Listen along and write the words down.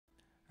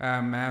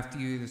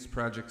Matthew. This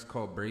project's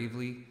called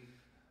Bravely.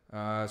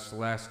 It's the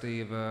last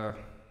day of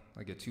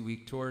like a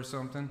 2-week tour or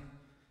something.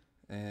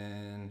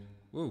 And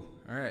woo,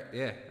 all right,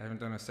 yeah, I haven't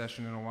done a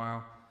session in a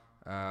while.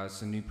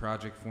 It's a new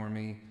project for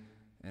me,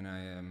 and I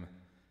am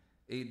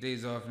 8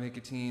 days off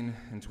nicotine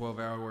and 12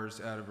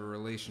 hours out of a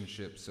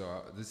relationship.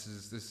 So this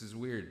is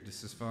weird.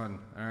 This is fun.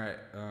 All right,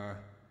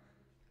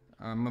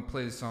 I'm gonna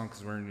play the song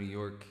because we're in New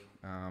York.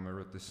 I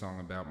wrote this song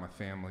about my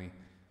family.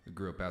 I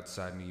grew up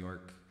outside New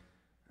York.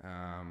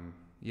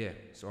 Yeah,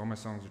 so all my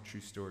songs are true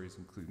stories,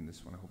 including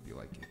this one. I hope you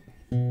like it.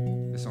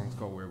 This song's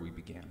called Where We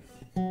Began.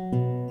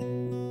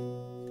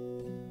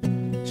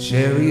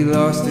 Sherry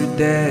lost her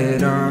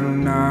dad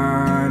on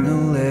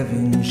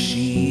 9/11.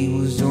 She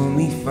was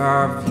only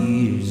 5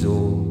 years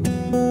old.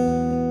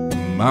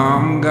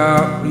 Mom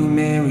got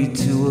remarried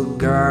to a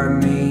guy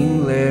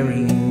named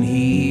Larry, and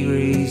he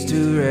raised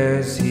her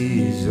as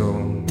his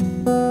own.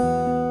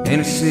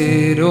 And I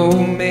said,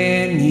 oh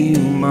man, you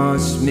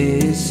must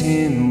miss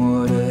him.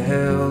 What a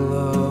hell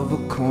of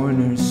a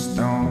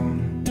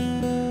cornerstone.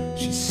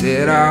 She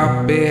said,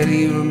 I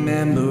barely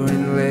remember,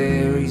 and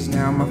Larry's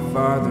now my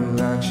father,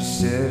 like she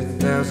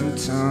said 1,000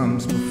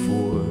 times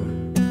before.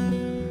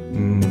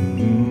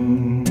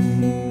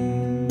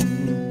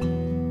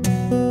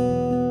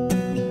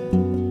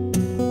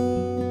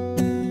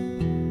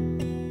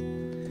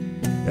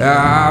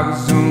 I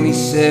was only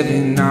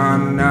 7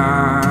 on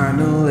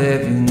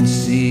 9/11,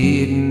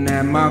 sitting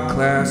at my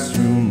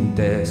classroom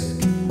desk.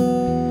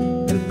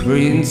 The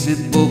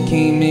principal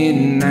came in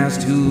and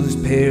asked whose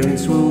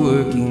parents were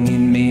working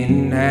in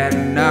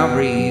Manhattan. I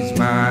raised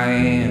my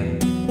hand,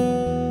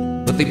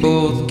 but they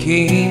both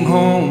came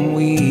home.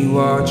 We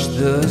watched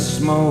the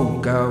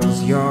smoke. I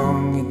was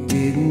young, it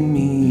didn't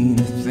mean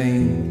a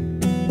thing.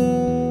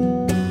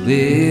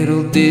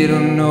 Little did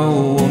I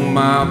know when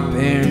my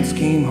parents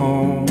came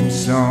home,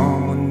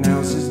 someone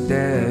else's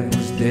dad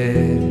was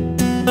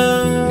dead.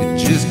 It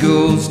just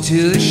goes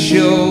to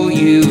show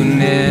you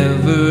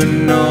never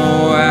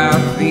know how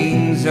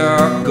things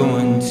are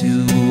going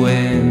to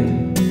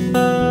end.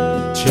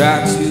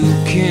 Try to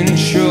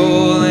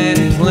control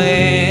and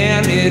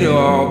plan it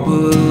all,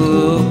 but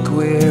look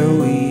where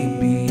we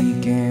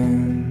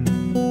began.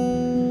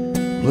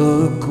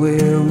 Look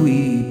where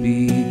we began.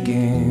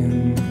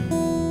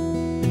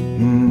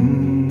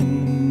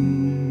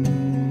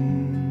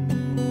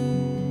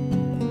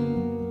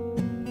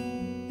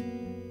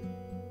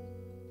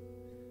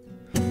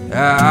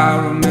 I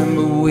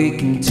remember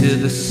waking to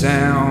the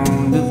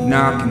sound of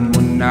knocking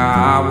when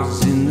I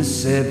was in the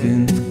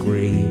 7th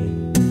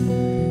grade.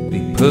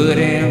 They put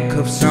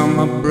handcuffs on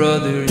my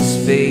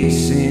brother's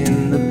face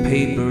in the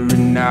paper,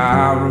 and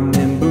I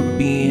remember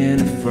being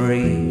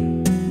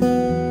afraid.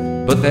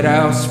 But that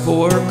house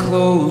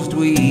foreclosed,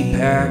 we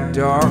packed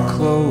our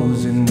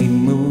clothes and we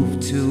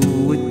moved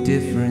to a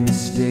different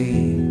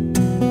state.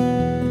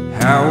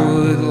 How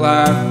would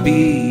life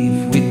be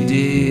if we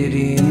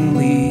didn't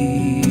leave?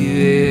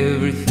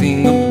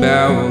 Everything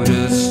about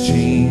us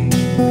changed.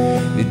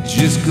 It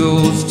just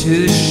goes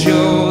to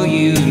show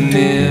you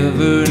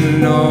never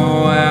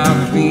know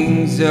how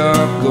things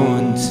are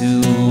going to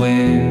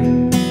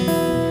end.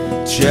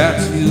 Try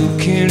to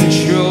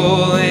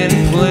control and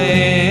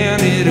plan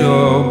it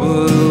all,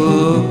 but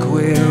look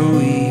where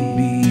we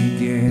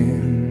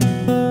began.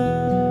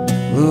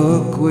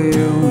 Look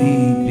where we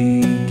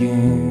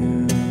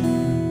began.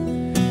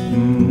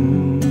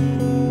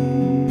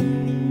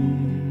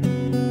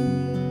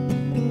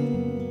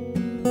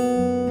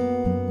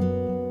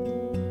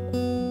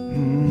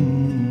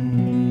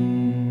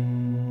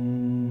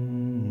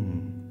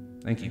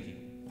 Thank you.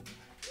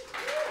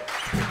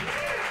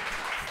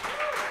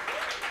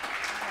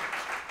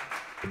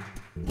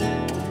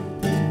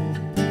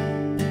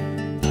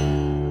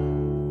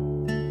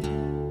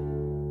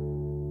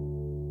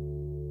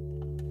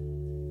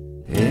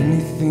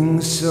 Anything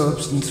of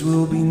substance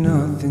will be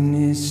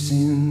nothingness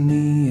in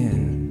the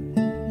end.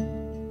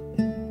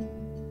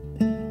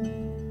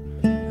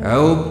 I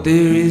hope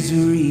there is a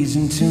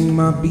reason to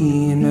my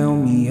being, help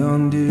me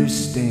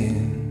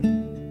understand.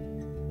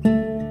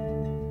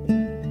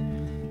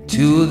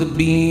 To the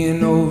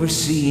being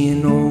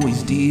overseeing,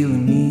 always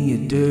dealing me a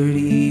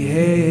dirty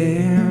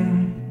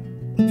hand.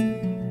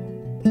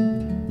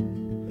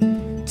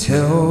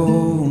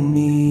 Tell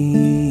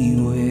me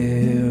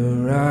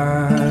where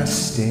I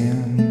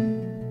stand.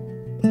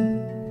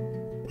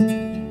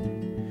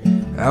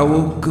 I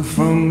woke up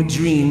from a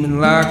dream, and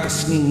like a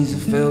sneeze I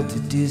felt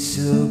it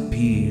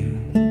disappear.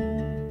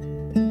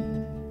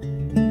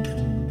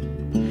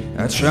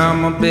 I tried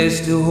my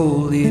best to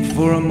hold it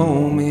for a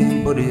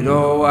moment, but it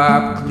all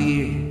wiped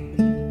clear.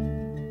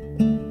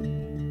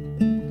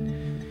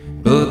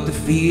 But the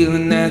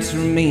feeling that's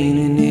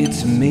remaining,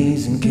 it's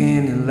amazing,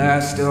 can it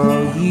last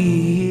all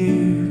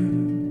year?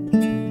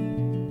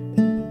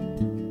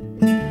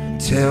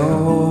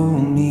 Tell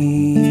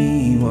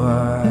me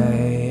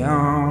why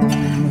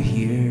I'm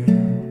here.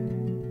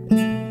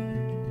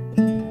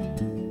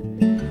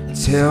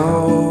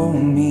 Tell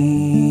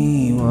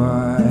me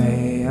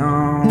why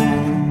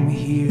I'm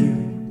here.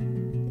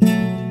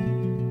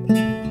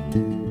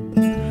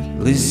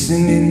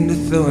 Listening to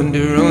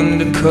thunder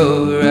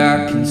undercover,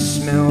 I can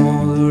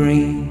smell the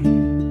rain.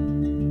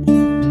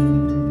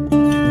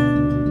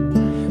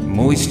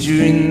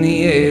 Moisture in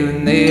the air,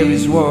 and there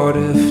is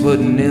water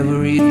flooding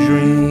every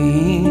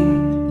drain.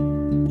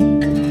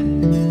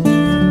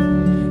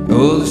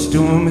 Oh, the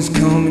storm is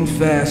coming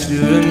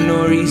faster, a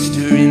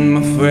nor'easter in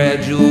my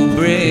fragile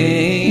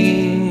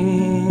brain.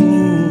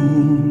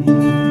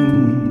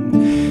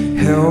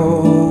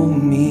 Help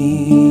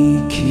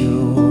me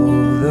kill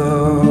the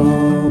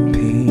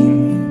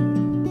pain.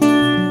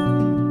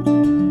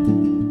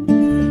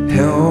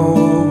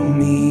 Help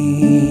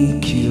me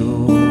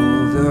kill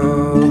the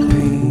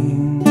pain.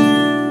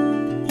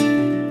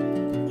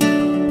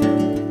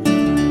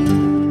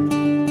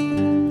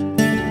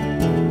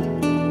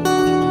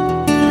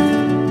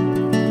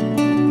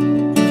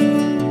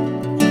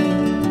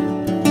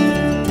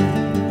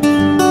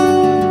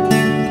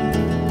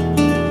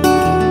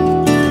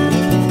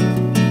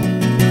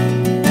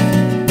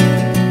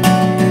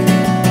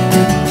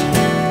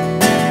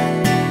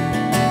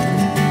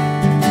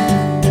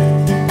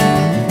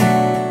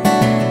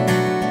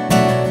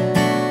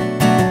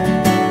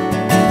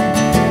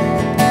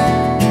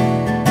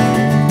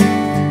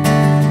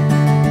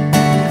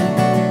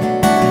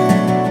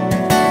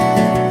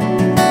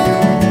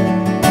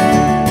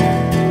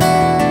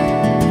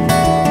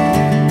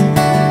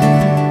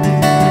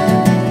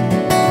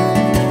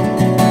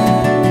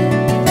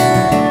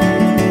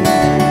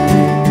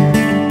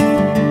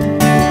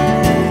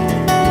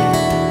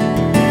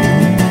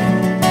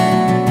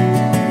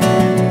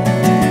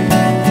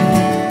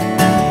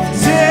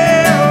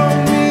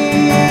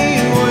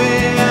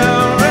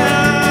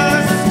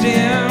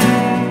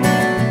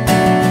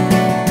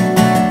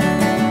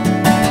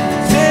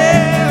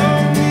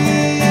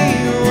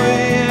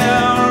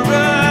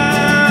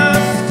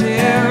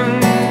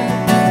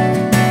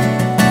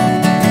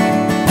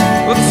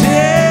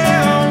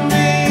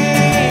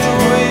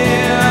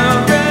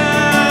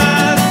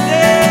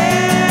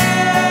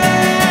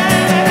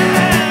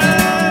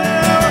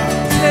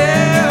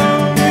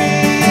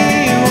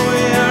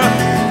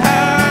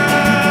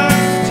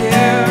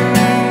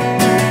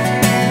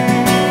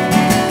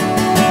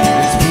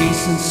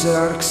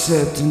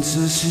 Acceptance,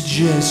 a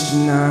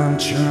suggestion I'm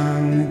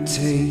trying to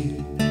take.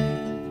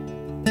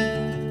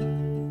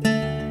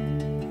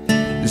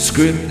 The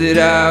script that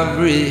I've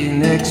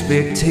written,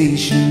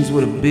 expectations,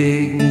 what a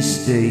big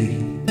mistake.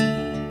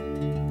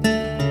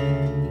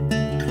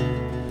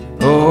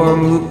 Oh,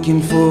 I'm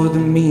looking for the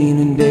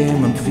meaning,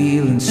 damn, I'm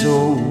feeling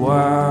so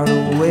wide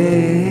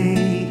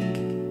awake.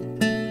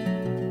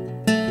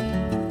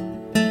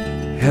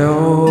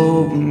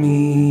 Help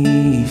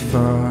me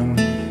find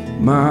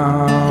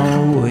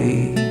my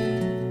way.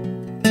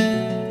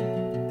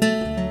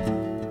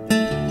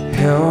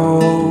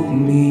 Help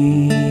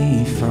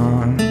me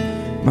find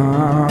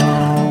my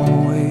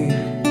way.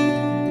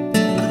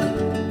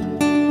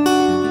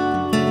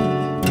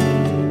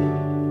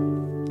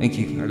 Thank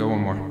you. I got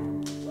one more.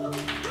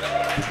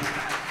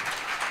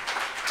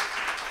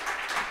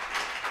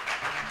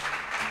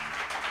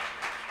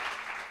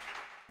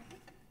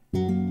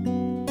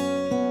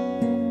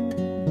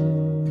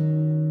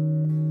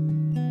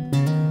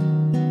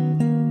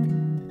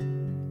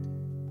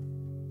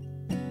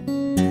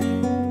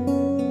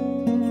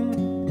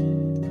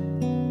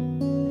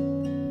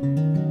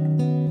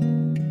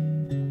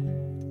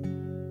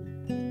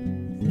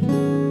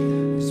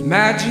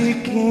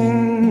 Magic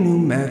in New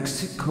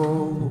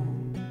Mexico.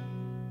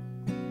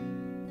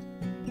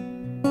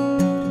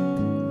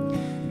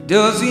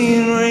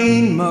 Doesn't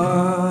rain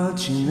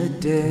much in the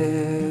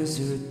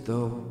desert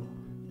though.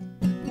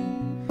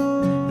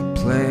 The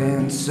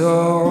plants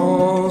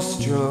all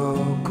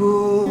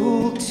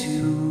struggle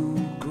to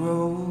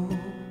grow.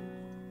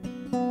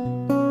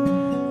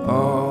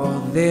 All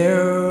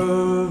their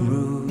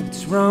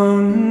roots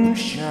run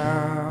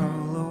shallow.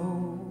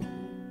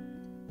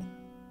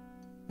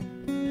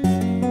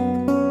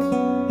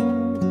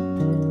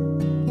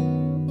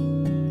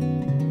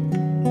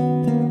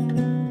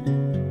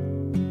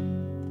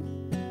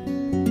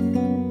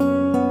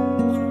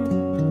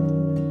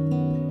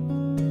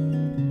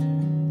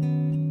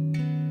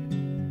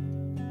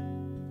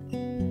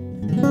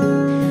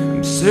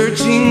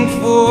 Searching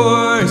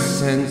for a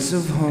sense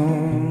of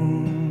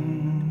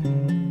home.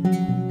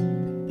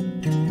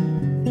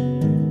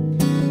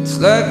 It's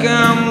like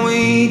I'm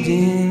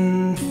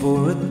waiting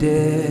for a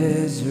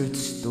desert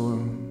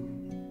storm.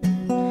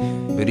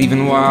 But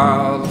even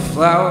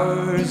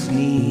wildflowers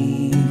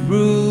need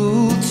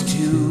roots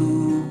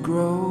to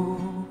grow.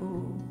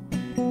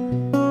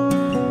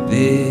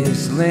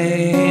 This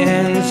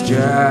land's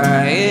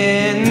dry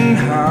and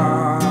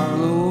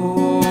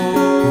hollow.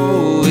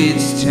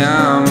 It's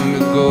time to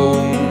go.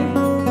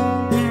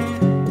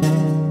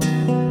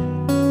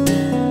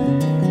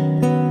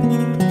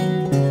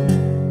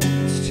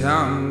 It's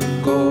time to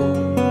go.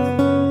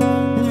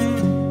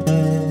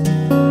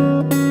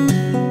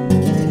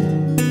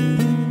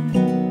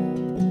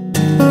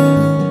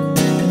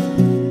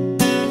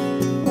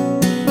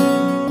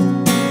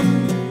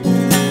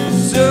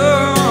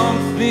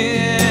 Something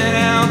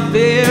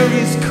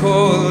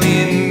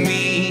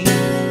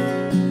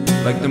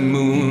like the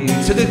moon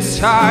to the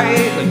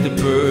tide, like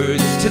the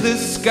birds to the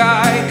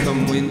sky.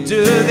 Come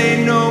winter,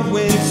 they know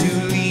when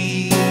to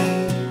leave.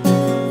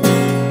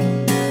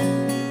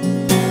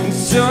 And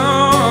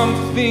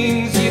some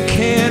things you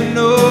can't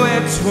know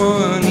at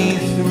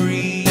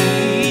 23.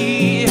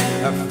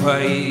 I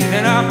fight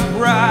and I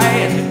pry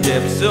at the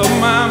depths of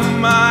my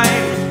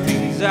mind,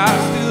 things I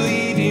still